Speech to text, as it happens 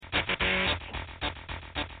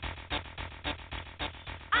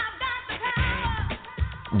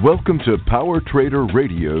Welcome to Power Trader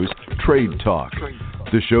Radio's Trade Talk,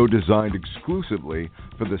 the show designed exclusively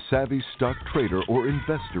for the savvy stock trader or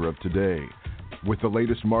investor of today. With the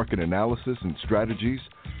latest market analysis and strategies,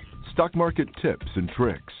 stock market tips and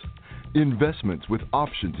tricks, investments with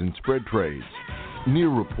options and spread trades, near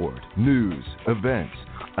report, news, events,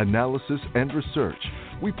 analysis, and research,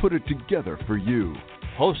 we put it together for you.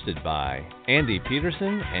 Hosted by Andy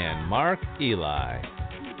Peterson and Mark Eli.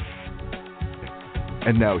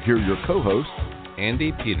 And now here are your co-hosts,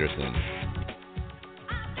 Andy Peterson.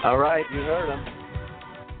 All right, you heard him.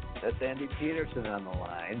 That's Andy Peterson on the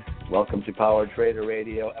line. Welcome to Power Trader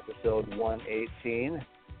Radio, episode 118.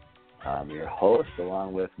 I'm your host,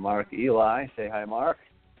 along with Mark Eli. Say hi, Mark.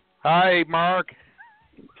 Hi, Mark.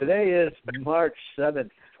 Today is March 7th,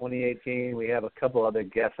 2018. We have a couple other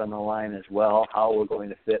guests on the line as well. How we're going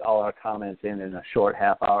to fit all our comments in a short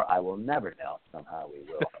half hour, I will never know. Somehow we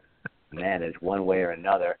will manage one way or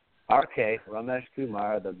another. RK, Ramesh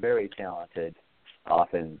Kumar, the very talented,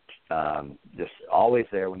 often just always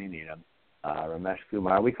there when you need him. Ramesh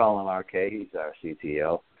Kumar, we call him RK. He's our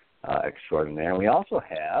CTO extraordinaire. We also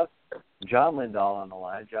have John Lindahl on the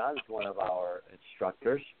line. John is one of our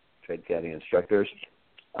instructors, Trade Caddy instructors.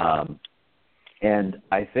 And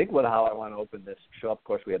I think how I want to open this show, of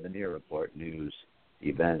course, we have the near report, news,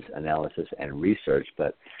 events, analysis, and research.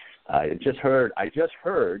 But I just heard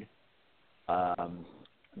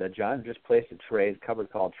that John just placed a trade,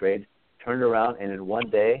 covered call trade, turned around, and in one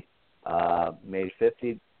day made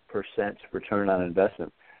 50% return on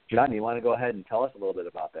investment. John, you want to go ahead and tell us a little bit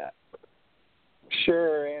about that?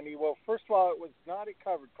 Sure, Andy. Well, first of all, it was not a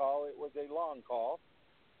covered call. It was a long call.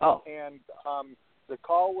 Oh. And the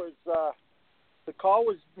call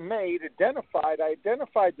was made, identified. I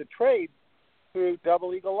identified the trade through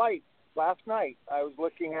Double Eagle Light last night. I was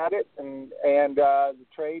looking at it, and the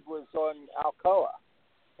trade was on Alcoa.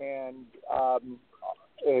 And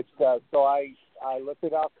so I looked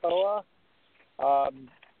at Alcoa,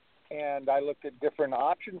 and I looked at different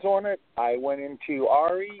options on it. I went into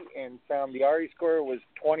RE and found the RE score was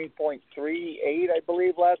 20.38, I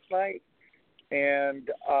believe, last night. And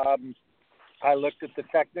I looked at the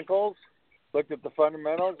technicals, looked at the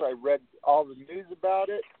fundamentals. I read all the news about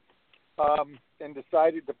it, and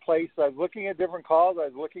decided to place. I was looking at different calls. I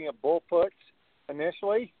was looking at bull puts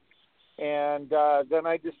initially, and then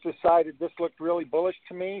I just decided this looked really bullish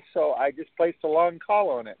to me, so I just placed a long call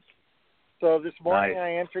on it. So this morning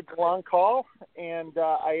I entered the long call, and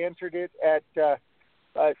I entered it at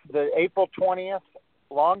the April 20th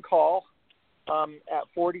long call at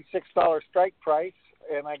 $46 strike price,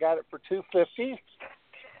 and I got it for $250.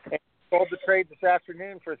 And sold the trade this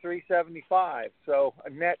afternoon for $375. So a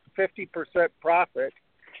net 50% profit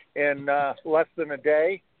in less than a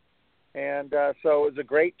day. And so it was a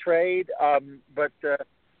great trade. But the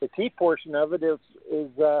key portion of it is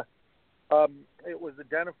it was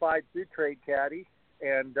identified through Trade Caddy,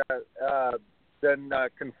 and then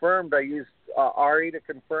confirmed. I used RE to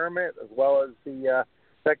confirm it, as well as the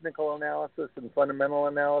technical analysis and fundamental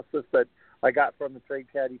analysis that I got from the Trade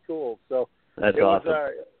Caddy tool. So that's it awesome.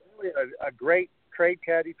 Was a great Trade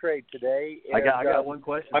Caddy trade today. And, I got one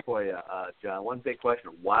question for you, John. One big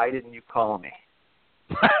question. Why didn't you call me?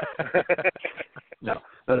 No,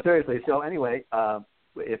 seriously. So anyway,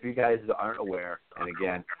 if you guys aren't aware, and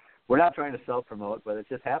again, we're not trying to self-promote, but it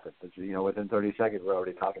just happens. It's, within 30 seconds, we're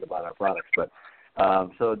already talking about our products. But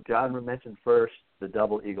so John mentioned first the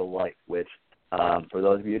Double Eagle Light, which for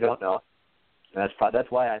those of you who don't know, that's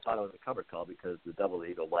why I thought it was a covered call, because the Double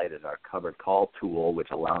Eagle Light is our covered call tool, which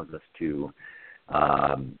allows us to,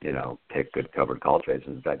 take good covered call trades.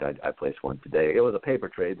 In fact, I placed one today. It was a paper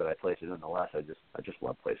trade, but I placed it nonetheless. I just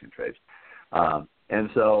love placing trades, and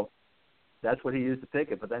so that's what he used to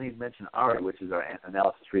pick it. But then he mentioned RE, which is our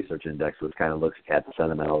analysis research index, which kind of looks at the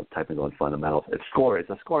fundamental, technical, and fundamentals. It's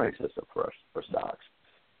a scoring system for us for stocks.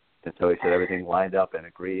 And so he said everything lined up and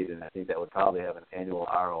agreed, and I think that would probably have an annual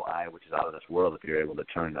ROI, which is out of this world if you're able to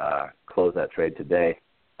close that trade today.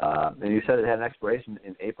 And you said it had an expiration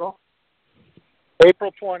in April?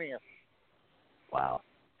 April 20th. Wow.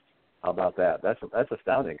 How about that? That's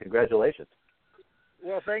astounding. Congratulations.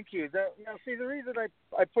 Well, thank you. Now, see, the reason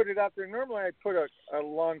I put it out there, normally I put a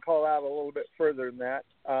long call out a little bit further than that.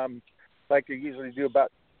 Like I usually do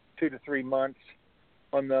about 2 to 3 months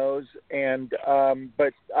on those, and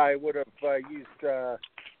but I would have used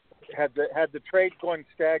had the trade going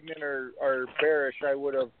stagnant or bearish, I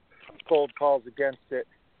would have pulled calls against it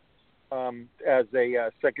as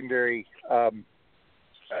a secondary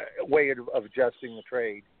way of adjusting the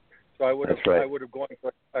trade. So I would have gone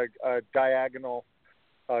for a diagonal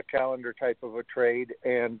calendar type of a trade,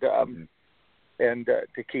 and and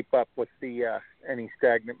to keep up with the any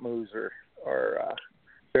stagnant moves or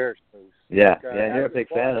bearish moves. Yeah, But, and you're a big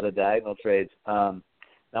fan of the diagonal trades.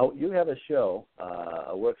 Now you have a show,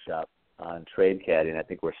 a workshop on trade caddying. I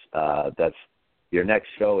think that's your next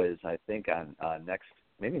show is I think on next,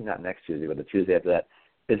 maybe not next Tuesday, but the Tuesday after that.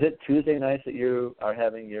 Is it Tuesday nights that you are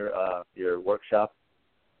having your workshop?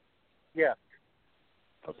 Yeah.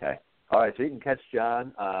 Okay. All right. So you can catch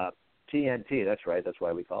John TNT. That's right. That's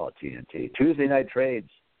why we call it TNT. Tuesday Night Trades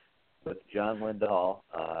with John Lindahl.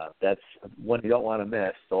 That's one you don't want to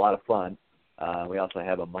miss. It's a lot of fun. We also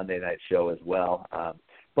have a Monday night show as well.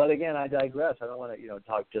 But again, I digress. I don't want to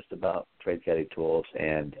talk just about trade caddy tools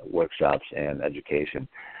and workshops and education.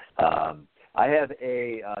 I have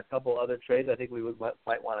a couple other trades I think we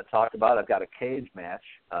might want to talk about. I've got a cage match.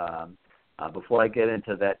 Before I get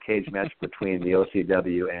into that cage match between the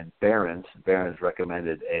OCW and Barron's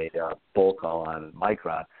recommended a bull call on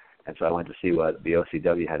Micron, and so I went to see what the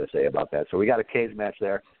OCW had to say about that. So we got a cage match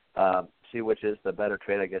there. See which is the better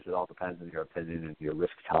trade. I guess it all depends on your opinion and your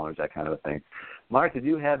risk tolerance, that kind of a thing. Mark, did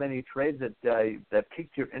you have any trades that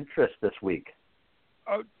piqued your interest this week?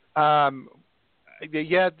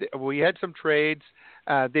 Yeah, we had some trades.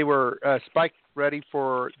 They were spike ready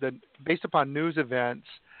based upon news events,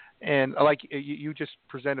 and like you just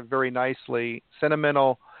presented very nicely,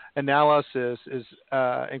 sentimental analysis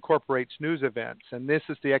incorporates news events, and this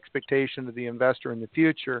is the expectation of the investor in the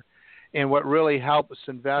future. And what really helps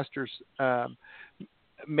investors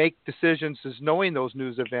make decisions is knowing those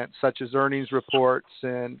news events, such as earnings reports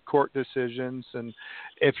and court decisions. And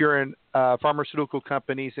if you're in pharmaceutical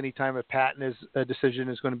companies, anytime a decision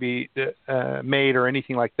is going to be made or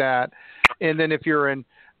anything like that. And then if you're in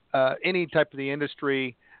any type of the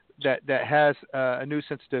industry that has a news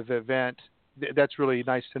sensitive event, that's really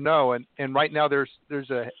nice to know. And right now there's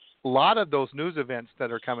a lot of those news events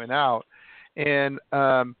that are coming out. And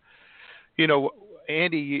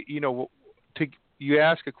Andy, you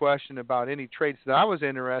asked a question about any trades that I was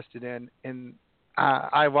interested in, and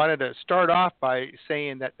I wanted to start off by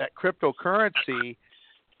saying that cryptocurrency,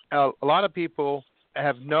 a lot of people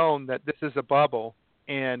have known that this is a bubble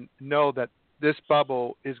and know that this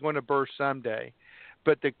bubble is going to burst someday.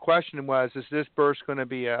 But the question was, is this burst going to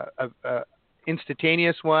be a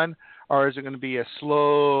instantaneous one, or is it going to be a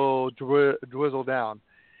slow drizzle down?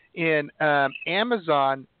 And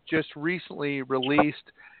Amazon just recently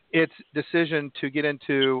released its decision to get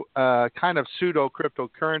into kind of pseudo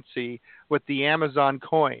cryptocurrency with the Amazon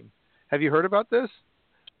coin. Have you heard about this?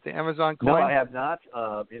 The Amazon coin? No, I have not.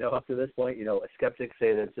 Up to this point, skeptics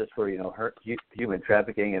say that it's just for human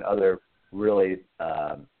trafficking and other really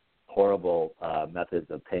horrible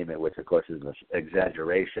methods of payment, which of course is an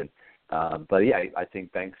exaggeration. But yeah, I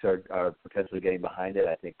think banks are potentially getting behind it.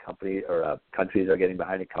 I think countries are getting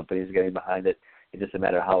behind it. Companies are getting behind it. It's just a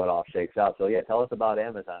matter of how it all shakes out. So yeah, tell us about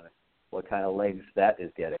Amazon. What kind of legs that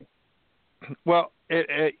is getting? Well,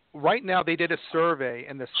 right now they did a survey,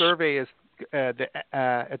 and the survey is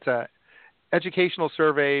it's a educational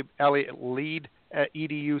survey, lead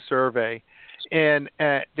edu survey, and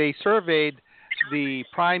they surveyed the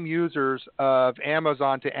prime users of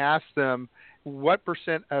Amazon to ask them what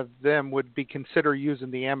 % of them would be consider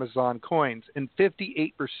using the Amazon coins, and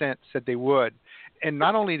 58% said they would. And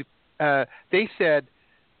not only they said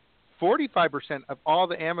 45% of all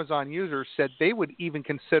the Amazon users said they would even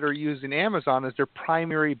consider using Amazon as their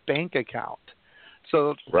primary bank account.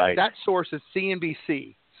 So right. That source is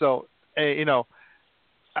CNBC. So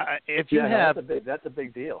if you have that's a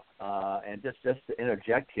big deal. And just to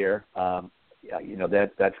interject here,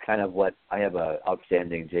 that's kind of what I have a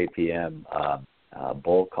outstanding JPM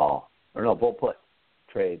bull put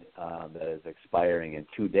trade that is expiring in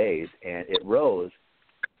 2 days, and it rose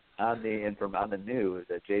on the news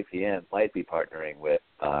that JPM might be partnering with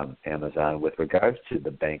Amazon with regards to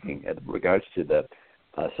the banking, with regards to the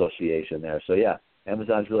association there. So yeah,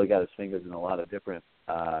 Amazon's really got its fingers in a lot of different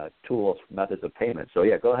tools, methods of payment. So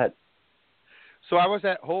yeah, go ahead. So I was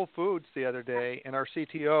at Whole Foods the other day, and our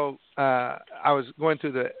CTO, I was going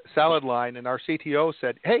through the salad line, and our CTO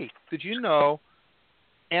said, "Hey, did you know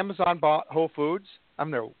Amazon bought Whole Foods?"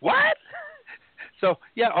 I'm there, what? So,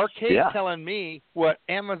 yeah, Arcade's telling me what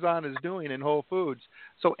Amazon is doing in Whole Foods.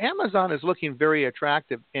 So Amazon is looking very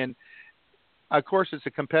attractive. And, of course, it's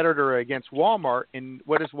a competitor against Walmart. And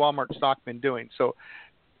what has Walmart stock been doing? So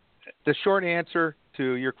the short answer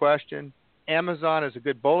to your question, Amazon is a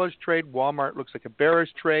good bullish trade. Walmart looks like a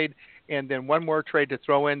bearish trade. And then one more trade to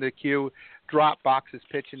throw in the queue, Dropbox is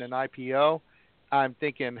pitching an IPO. I'm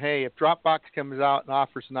thinking, hey, if Dropbox comes out and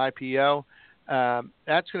offers an IPO,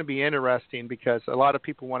 that's going to be interesting because a lot of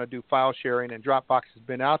people want to do file sharing, and Dropbox has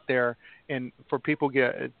been out there, and for people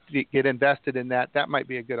get invested in that, that might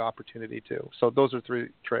be a good opportunity too. So those are 3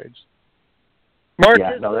 trades. Mark,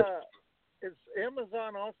 is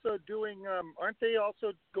Amazon also doing? Aren't they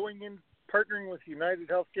also going in partnering with United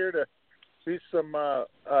Healthcare to do some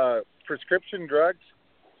prescription drugs?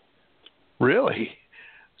 Really?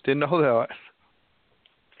 Didn't know that.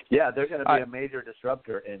 Yeah, they're going to be a major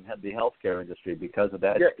disruptor in the healthcare industry because of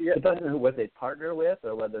that. Yeah. It doesn't know what they partner with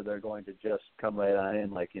or whether they're going to just come right on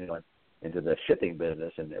in, like, into the shipping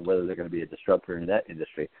business, and whether they're going to be a disruptor in that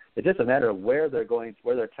industry. It's just a matter of where their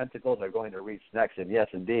tentacles are going to reach next. And yes,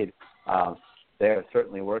 indeed, they are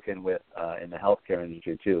certainly working with in the healthcare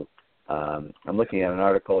industry too. I'm looking at an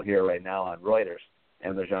article here right now on Reuters.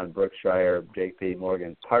 Amazon, Berkshire, J.P.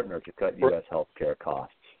 Morgan partner to cut U.S. healthcare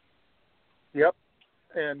costs. Yep.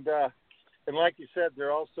 And like you said,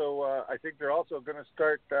 they're also I think they're also going to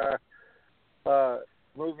start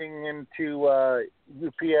moving into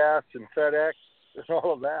UPS and FedEx and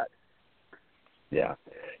all of that. Yeah,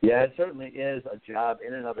 it certainly is a job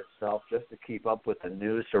in and of itself just to keep up with the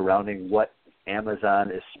news surrounding what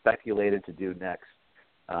Amazon is speculated to do next.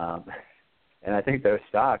 And I think their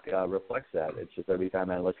stock reflects that. It's just every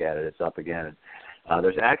time I look at it, it's up again.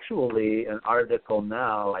 There's actually an article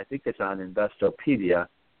now, I think it's on Investopedia,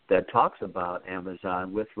 that talks about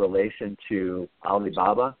Amazon with relation to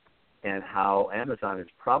Alibaba and how Amazon is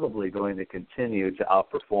probably going to continue to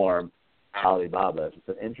outperform Alibaba. It's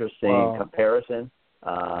an interesting comparison,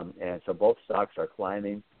 and so both stocks are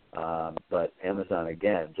climbing, but Amazon,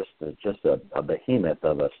 again, just a behemoth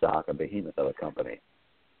of a stock, a behemoth of a company.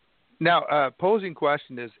 Now, posing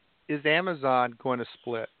question is Amazon going to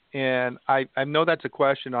split? And I know that's a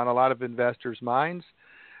question on a lot of investors' minds.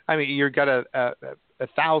 I mean, you've got a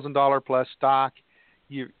 $1,000 plus stock.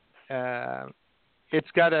 It's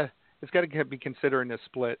got to be considering a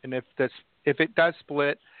split. And if it does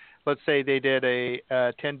split, let's say they did a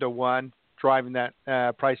 10-to-1, driving that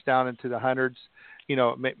price down into the hundreds.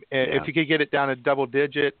 If you could get it down a double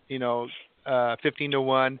digit,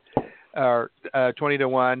 15-to-1 or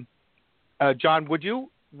 20-to-1. John, would you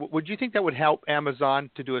think that would help Amazon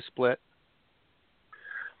to do a split?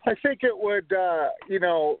 I think it would. I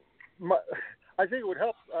think it would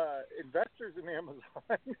help investors in Amazon.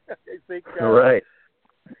 I think. Right.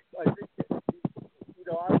 I think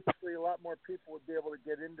obviously a lot more people would be able to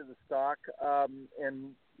get into the stock,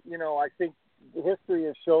 and I think history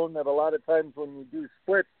has shown that a lot of times when you do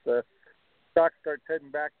splits, the stocks start heading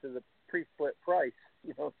back to the pre-split price.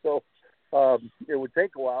 So it would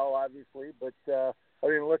take a while, obviously, but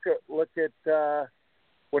look at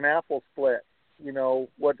when Apple split.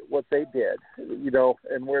 What they did,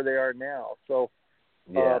 and where they are now. So,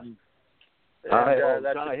 yeah. All right,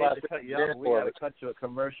 that's John, I hate to cut you off. We got to cut to a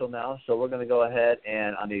commercial now, so we're going to go ahead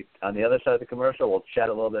and on the other side of the commercial, we'll chat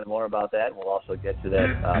a little bit more about that, and we'll also get to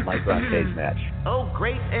that Micron cage match. Oh,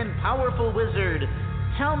 great and powerful wizard,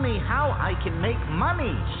 tell me how I can make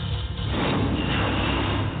money.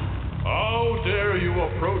 How dare you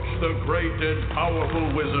approach the great and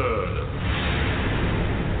powerful wizard?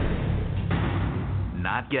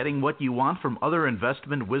 Not getting what you want from other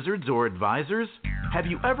investment wizards or advisors? Have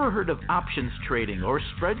you ever heard of options trading or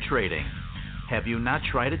spread trading? Have you not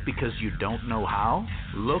tried it because you don't know how?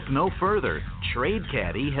 Look no further. Trade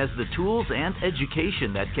Caddy has the tools and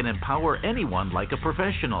education that can empower anyone like a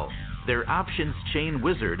professional. Their options chain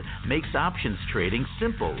wizard makes options trading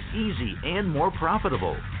simple, easy, and more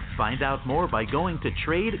profitable. Find out more by going to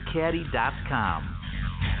tradecaddy.com.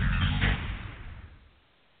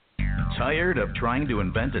 Tired of trying to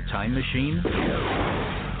invent a time machine?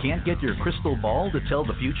 Can't get your crystal ball to tell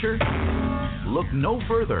the future? Look no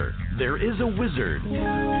further. There is a wizard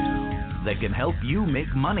that can help you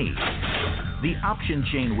make money. The Option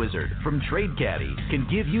Chain Wizard from Trade Caddy can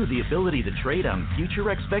give you the ability to trade on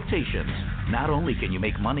future expectations. Not only can you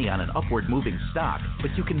make money on an upward moving stock,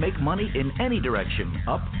 but you can make money in any direction,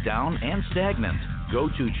 up, down, and stagnant. Go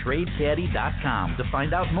to tradecaddy.com to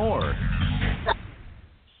find out more.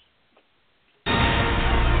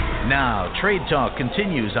 Now, Trade Talk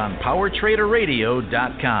continues on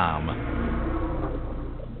PowerTraderRadio.com.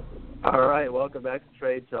 All right, welcome back to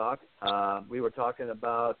Trade Talk. We were talking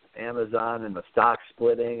about Amazon and the stock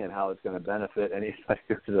splitting and how it's going to benefit anybody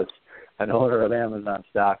who's an owner of Amazon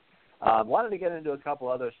stock. Wanted to get into a couple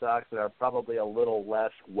other stocks that are probably a little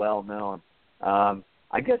less well-known.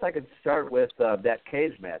 I guess I could start with that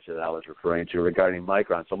cage match that I was referring to regarding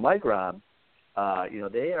Micron. So Micron,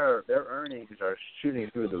 their earnings are shooting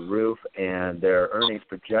through the roof, and their earnings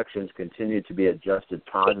projections continue to be adjusted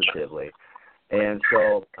positively. And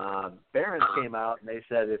so Barron's came out and they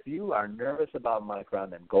said, if you are nervous about Micron,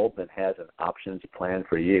 then Goldman has an options plan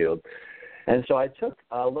for you. And so I took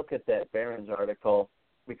a look at that Barron's article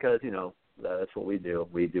because, that's what we do.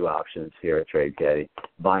 We do options here at Trade Caddy,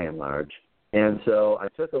 by and large. And so I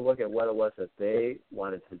took a look at what it was that they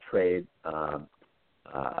wanted to trade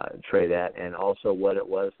at, and also what it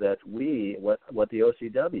was that what the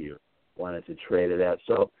OCW wanted to trade it at.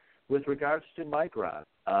 So with regards to Micron,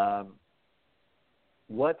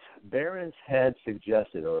 what Barron's had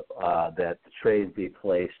suggested that the trade be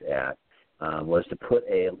placed at was to put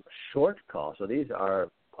a short call. So these are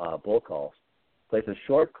bull calls. Place a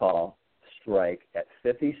short call strike at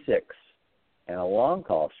 56 and a long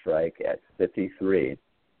call strike at 53.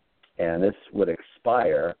 And this would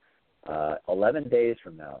expire 11 days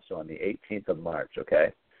from now, so on the 18th of March,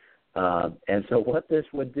 okay? And so what this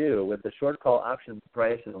would do with the short call option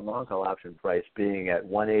price and the long call option price being at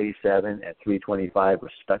 187 and 325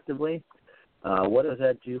 respectively, what does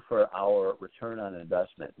that do for our return on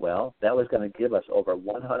investment? Well, that was going to give us over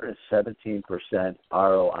 117%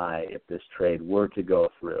 ROI if this trade were to go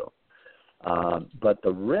through. But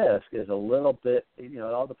the risk is a little bit, it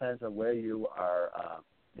all depends on where you are,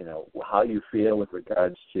 how you feel with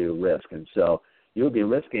regards to risk. And so you would be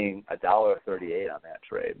risking $1.38 on that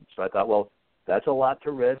trade. So I thought, well, that's a lot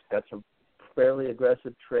to risk. That's a fairly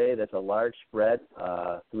aggressive trade. That's a large spread,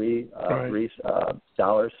 $3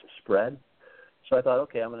 spread. So I thought,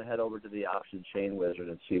 okay, I'm going to head over to the option chain wizard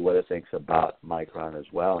and see what it thinks about Micron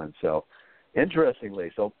as well. And so,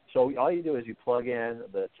 interestingly, so all you do is you plug in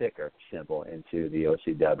the ticker symbol into the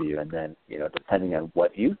OCW, and then, depending on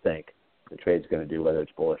what you think the trade's going to do, whether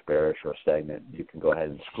it's bullish, bearish, or stagnant, you can go ahead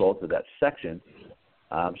and scroll to that section.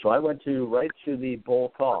 So I went right to the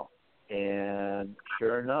bull call, and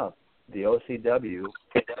sure enough, the OCW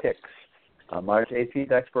picks March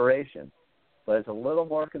 18th expiration, but it's a little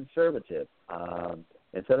more conservative.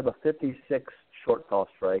 Instead of a 56 short call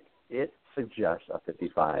strike, it suggests a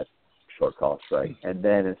 55 short call strike. And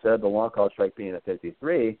then instead of the long call strike being at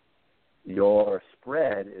 53, your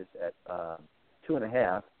spread is at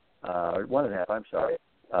 2.5, or 1.5, I'm sorry,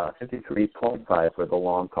 53.5 for the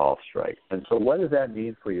long call strike. And so what does that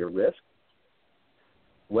mean for your risk?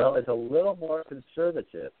 Well, it's a little more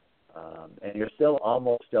conservative, and you're still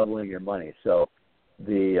almost doubling your money. So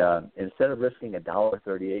instead of risking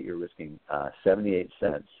 $1.38, you're risking 78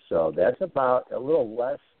 cents. So that's about a little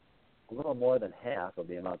more than half of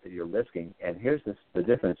the amount that you're risking. And here's the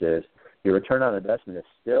difference is your return on investment is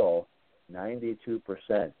still 92%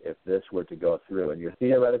 if this were to go through. And your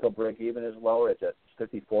theoretical break even is lower. It's at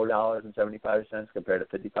 $54.75 compared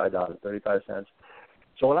to $55.35.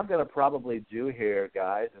 So what I'm going to probably do here,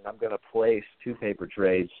 guys, is I'm going to place two paper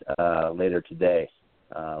trades later today,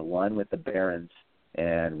 one with the Barron's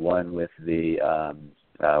and one with the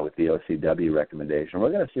OCW recommendation.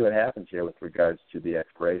 We're going to see what happens here with regards to the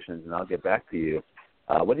expirations, and I'll get back to you.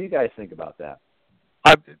 What do you guys think about that?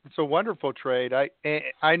 It's a wonderful trade.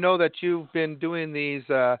 I know that you've been doing these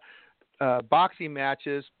boxing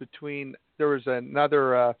matches between. There was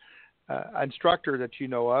another instructor that you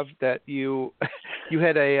know of that you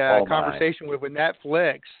had a conversation with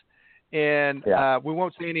Netflix, and we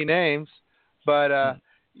won't say any names, but.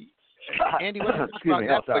 Andy, let's talk about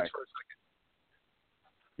Netflix for a second.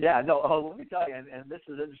 Yeah, no, let me tell you, and this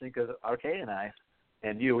is interesting because Arcade and I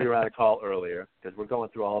and we were on a call earlier because we're going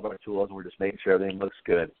through all of our tools and we're just making sure everything looks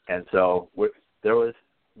good. And so there was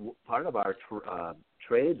part of our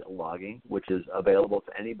trade logging, which is available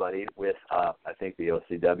to anybody with, I think, the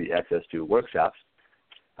OCW access to workshops,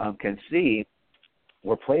 can see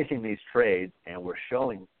we're placing these trades and we're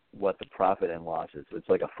showing what the profit and loss is. It's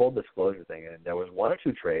like a full disclosure thing. And there was one or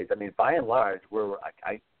two trades. I mean, by and large,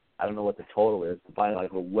 I don't know what the total is, but by and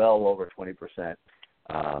large, we're well over 20%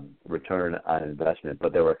 return on investment.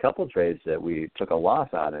 But there were a couple of trades that we took a loss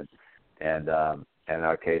on, and in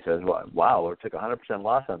our case, says, wow, we took 100%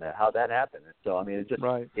 loss on that. How'd that happen? And so, I mean,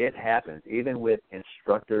 it happens. Even with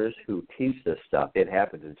instructors who teach this stuff, it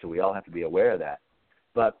happens, and so we all have to be aware of that.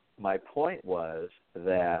 But my point was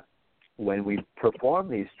that when we perform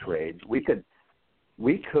these trades, we could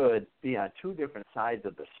be on two different sides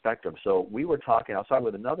of the spectrum. So we were talking, I was talking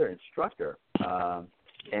with another instructor, and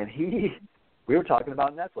we were talking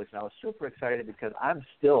about Netflix, and I was super excited because I'm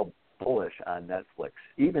still bullish on Netflix,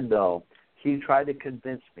 even though he tried to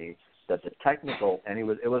convince me that the technical, and it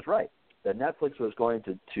was right, that Netflix was going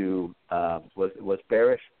to was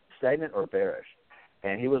bearish, stagnant or bearish,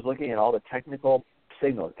 and he was looking at all the technical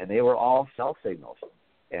signals, and they were all sell signals.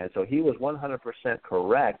 And so he was 100%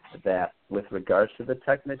 correct that with regards to the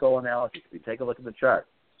technical analysis, if you take a look at the chart,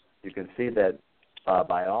 you can see that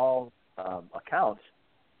by all accounts,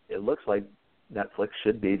 it looks like Netflix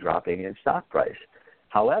should be dropping in stock price.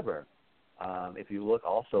 However, if you look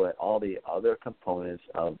also at all the other components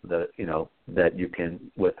of the, that you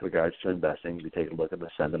can, with regards to investing, if you take a look at the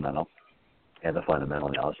sentimental and the fundamental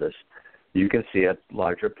analysis, you can see a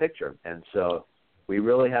larger picture. And so we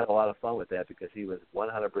really had a lot of fun with that because he was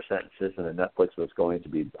 100% insistent that Netflix was going to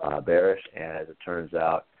be bearish, and as it turns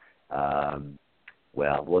out,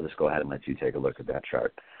 well, we'll just go ahead and let you take a look at that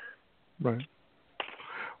chart. Right.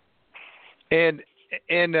 And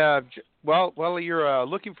while you're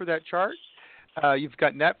looking for that chart, you've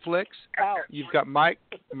got Netflix, you've got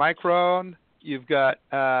Micron, you've got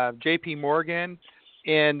J.P. Morgan,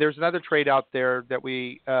 and there's another trade out there that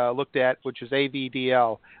we looked at, which is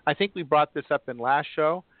AVDL. I think we brought this up in last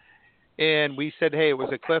show, and we said, hey, it was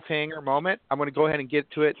a cliffhanger moment. I'm going to go ahead and get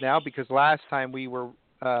to it now because last time we were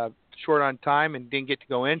short on time and didn't get to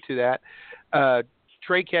go into that.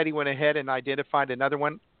 Trade Caddy went ahead and identified another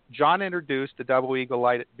one. John introduced the Double Eagle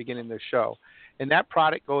Light at the beginning of the show, and that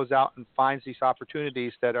product goes out and finds these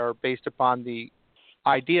opportunities that are based upon the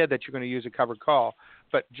idea that you're going to use a covered call.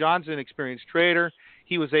 But John's an experienced trader.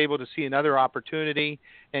 He was able to see another opportunity,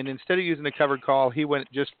 and instead of using a covered call, he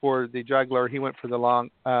went just for the juggler. He went for the long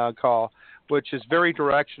call, which is very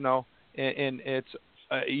directional, and it's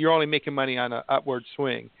you're only making money on an upward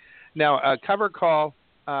swing. Now, a covered call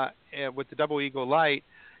with the Double Eagle Light,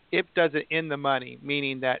 it does it in the money,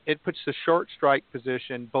 meaning that it puts the short strike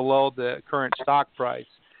position below the current stock price,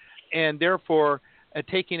 and therefore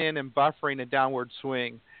taking in and buffering a downward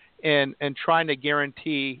swing and trying to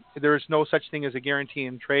guarantee. There's no such thing as a guarantee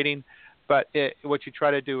in trading, but what you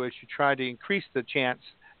try to do is you try to increase the chance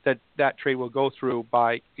that trade will go through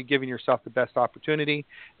by giving yourself the best opportunity.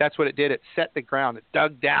 That's what it did. It set the ground. It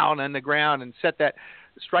dug down on the ground and set that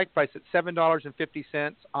strike price at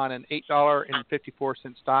 $7.50 on an $8.54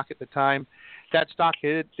 stock at the time. That stock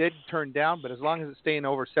did turn down, but as long as it's staying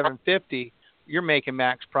over $7.50, you're making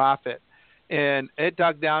max profit. And it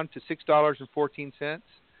dug down to $6.14.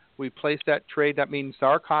 We placed that trade. That means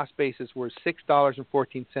our cost basis was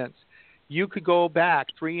 $6.14. You could go back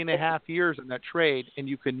 3.5 years in that trade, and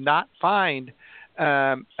you could not find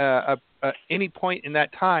any point in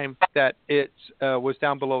that time that it was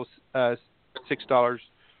down below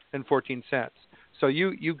 $6.14. So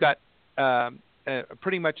you got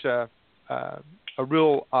pretty much a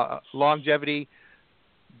real longevity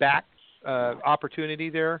back opportunity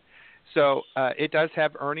there. So it does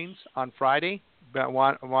have earnings on Friday, but I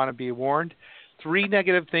want to be warned. 3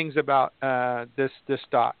 negative things about this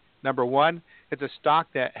stock. Number one, it's a stock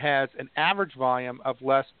that has an average volume of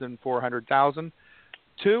less than 400,000.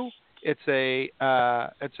 2, it's a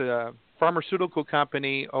pharmaceutical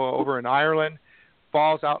company over in Ireland,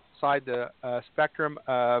 falls outside the spectrum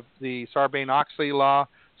of the Sarbanes-Oxley law,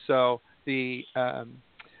 so the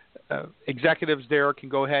executives there can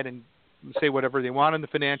go ahead and say whatever they want in the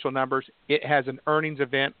financial numbers. It has an earnings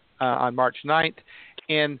event on March 9th,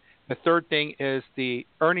 and the third thing is the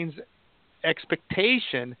earnings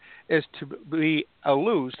expectation is to be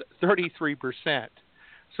lose 33%.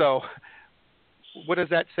 So what does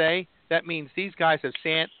that say? That means these guys have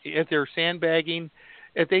if they're sandbagging,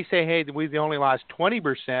 if they say, hey, we've only lost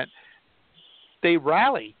 20%, they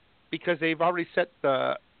rally because they've already set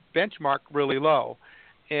the benchmark really low.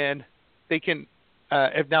 And they can,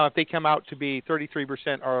 if they come out to be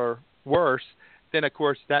 33% or worse, then of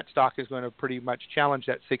course that stock is going to pretty much challenge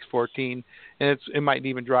that 614, and it might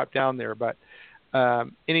even drop down there. But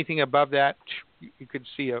anything above that, you could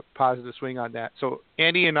see a positive swing on that. So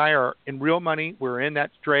Andy and I are in real money. We're in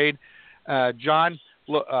that trade. John,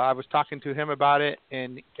 I was talking to him about it,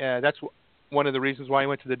 and that's one of the reasons why he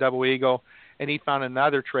went to the Double Eagle, and he found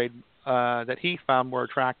another trade that he found more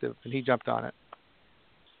attractive, and he jumped on it.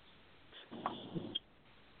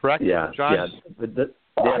 Correct? Yeah, John? Yeah. The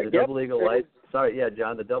Double Eagle Light. Sorry, yeah,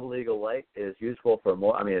 John. The Double Eagle Light is useful for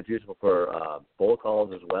more. I mean, it's useful for bull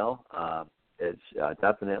calls as well. It's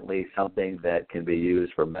definitely something that can be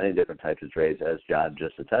used for many different types of trades, as John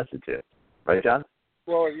just attested to. Right, John?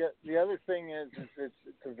 Well, yeah, the other thing is it's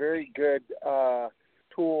a very good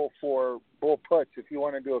tool for bull puts if you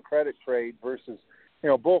want to do a credit trade versus,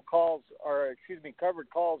 bull calls covered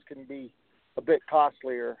calls can be a bit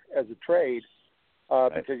costlier as a trade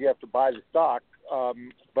because you have to buy the stock.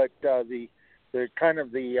 But the kind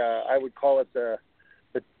of I would call it the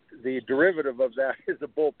derivative of that is a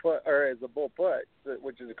bull put,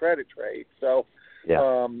 which is a credit trade. So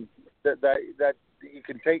that you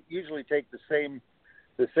can usually take the same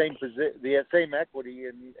equity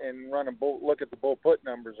and run look at the bull put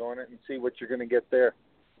numbers on it and see what you're going to get there.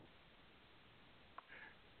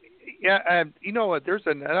 Yeah, you know what? There's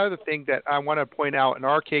another thing that I want to point out, and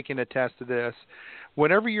RK can attest to this.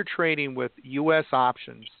 Whenever you're trading with U.S.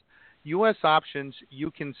 options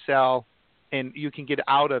you can sell and you can get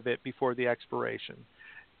out of it before the expiration.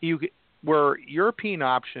 Where European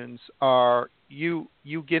options are, you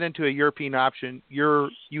get into a European option, you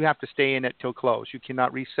have to stay in it till close. You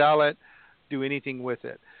cannot resell it, do anything with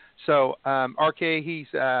it. So RK,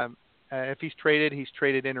 if he's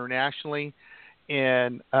traded internationally,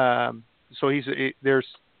 and so there's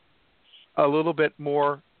a little bit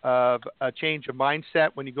more of a change of mindset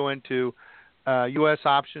when you go into U.S.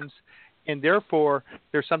 options, and therefore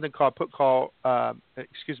there's something called put call.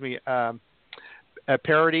 A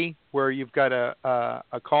parity, where you've got a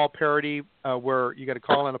call parity, where you got a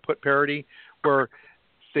call and a put parity, where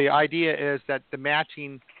the idea is that the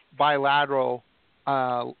matching bilateral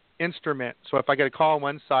instrument. So if I get a call on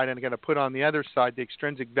one side and I got a put on the other side, the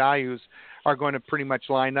extrinsic values are going to pretty much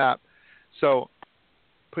line up. So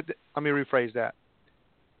let me rephrase that.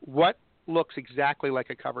 What looks exactly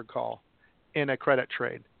like a covered call in a credit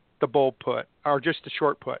trade? The bull put, or just the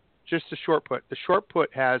short put. Just the short put. The short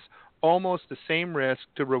put has almost the same risk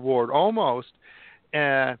to reward,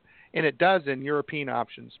 and it does in European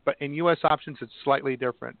options, but in U.S. options it's slightly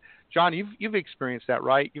different. John, you've experienced that,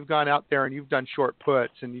 right? You've gone out there and you've done short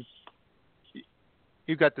puts, and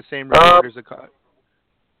you've got the same reward as a cut.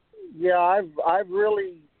 Yeah, I've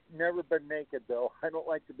really never been naked though. I don't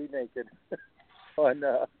like to be naked on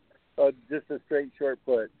just a straight short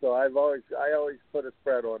put. So I always put a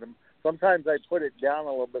spread on them. Sometimes I put it down a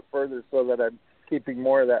little bit further so that I'm keeping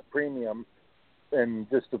more of that premium, and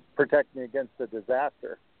just to protect me against a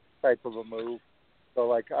disaster type of a move. So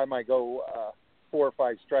like I might go 4 or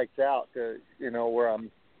 5 strikes out to, where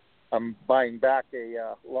I'm buying back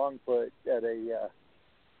a long put at a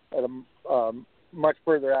much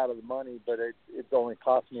further out of the money, but it's only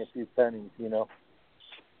cost me a few pennies,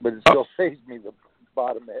 but it still saves me the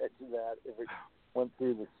bottom edge of that if it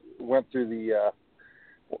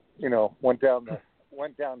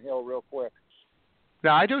went downhill real quick.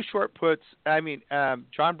 Now, I do short puts. I mean,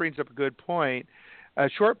 John brings up a good point. A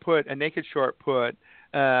naked short put,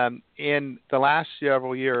 in the last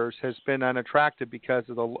several years has been unattractive because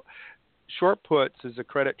of the short puts is a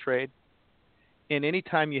credit trade. And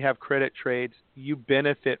anytime you have credit trades, you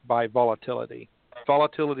benefit by volatility.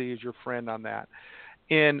 Volatility is your friend on that.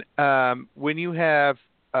 And when you have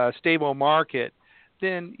a stable market,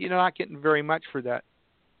 then you're not getting very much for that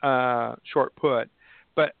short put.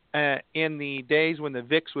 But in the days when the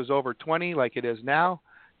VIX was over 20, like it is now,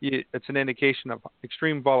 it's an indication of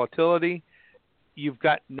extreme volatility. You've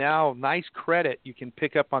got now nice credit you can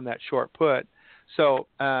pick up on that short put. So,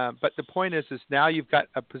 but the point is now you've got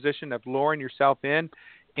a position of lowering yourself in,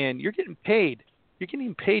 and you're getting paid. You're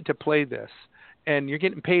getting paid to play this, and you're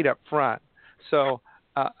getting paid up front. So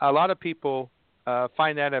a lot of people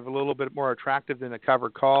find that a little bit more attractive than a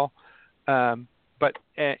covered call. But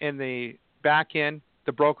in the back end,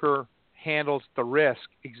 the broker handles the risk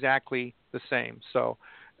exactly the same. So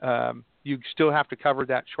you still have to cover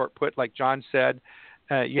that short put, like John said.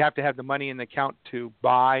 You have to have the money in the account to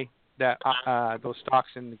buy that those stocks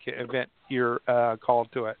in the event you're called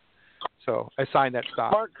to it. So assign that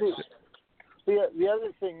stock. Mark, the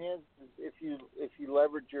other thing is if you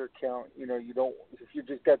leverage your account, you don't, if you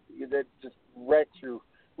just got that, just wrecks your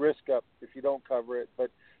risk up if you don't cover it. But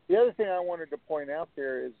the other thing I wanted to point out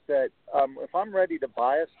there is that if I'm ready to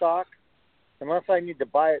buy a stock, unless I need to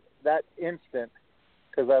buy it that instant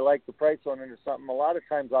because I like the price on it or something, a lot of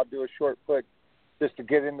times I'll do a short put just to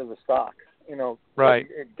get into the stock. Right.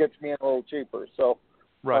 It gets me in a little cheaper. So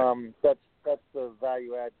right. That's the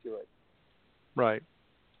value add to it. Right.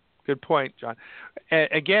 Good point, John.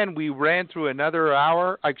 Again, we ran through another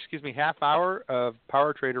half hour of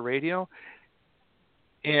Power Trader Radio,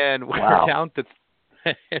 and we're down to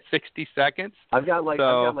 60 seconds. I've got like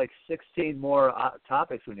 16 more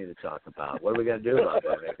topics we need to talk about. What are we going to do about that?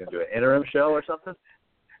 Are we going to do an interim show or something?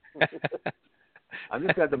 I'm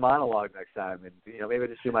just going to monologue next time, and maybe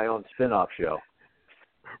just do my own spin-off show.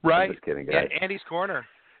 Right. I'm just kidding, guys. Andy's Corner.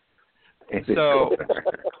 Andy's Corner.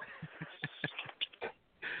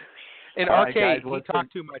 And RK, guys, he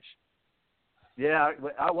talked too much. Yeah,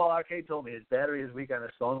 well, RK told me his battery is weak on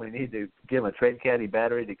his phone. We need to give him a Trade Caddy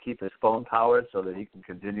battery to keep his phone powered so that he can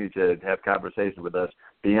continue to have conversations with us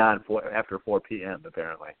after 4 p.m.,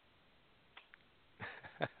 apparently.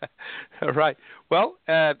 All right. Well,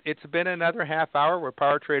 it's been another half hour with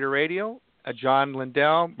Power Trader Radio. John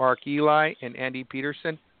Lindell, Mark Eli, and Andy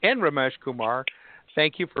Peterson, and Ramesh Kumar.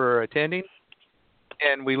 Thank you for attending,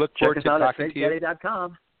 and we look forward to talking to you.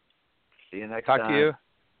 TradeCaddy.com. See you next time. Talk to you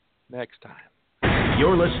next time.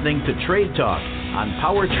 You're listening to Trade Talk on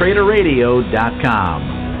PowerTraderRadio.com.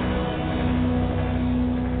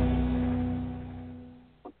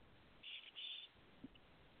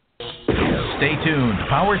 Stay tuned.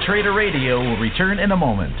 Power Trader Radio will return in a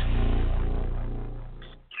moment.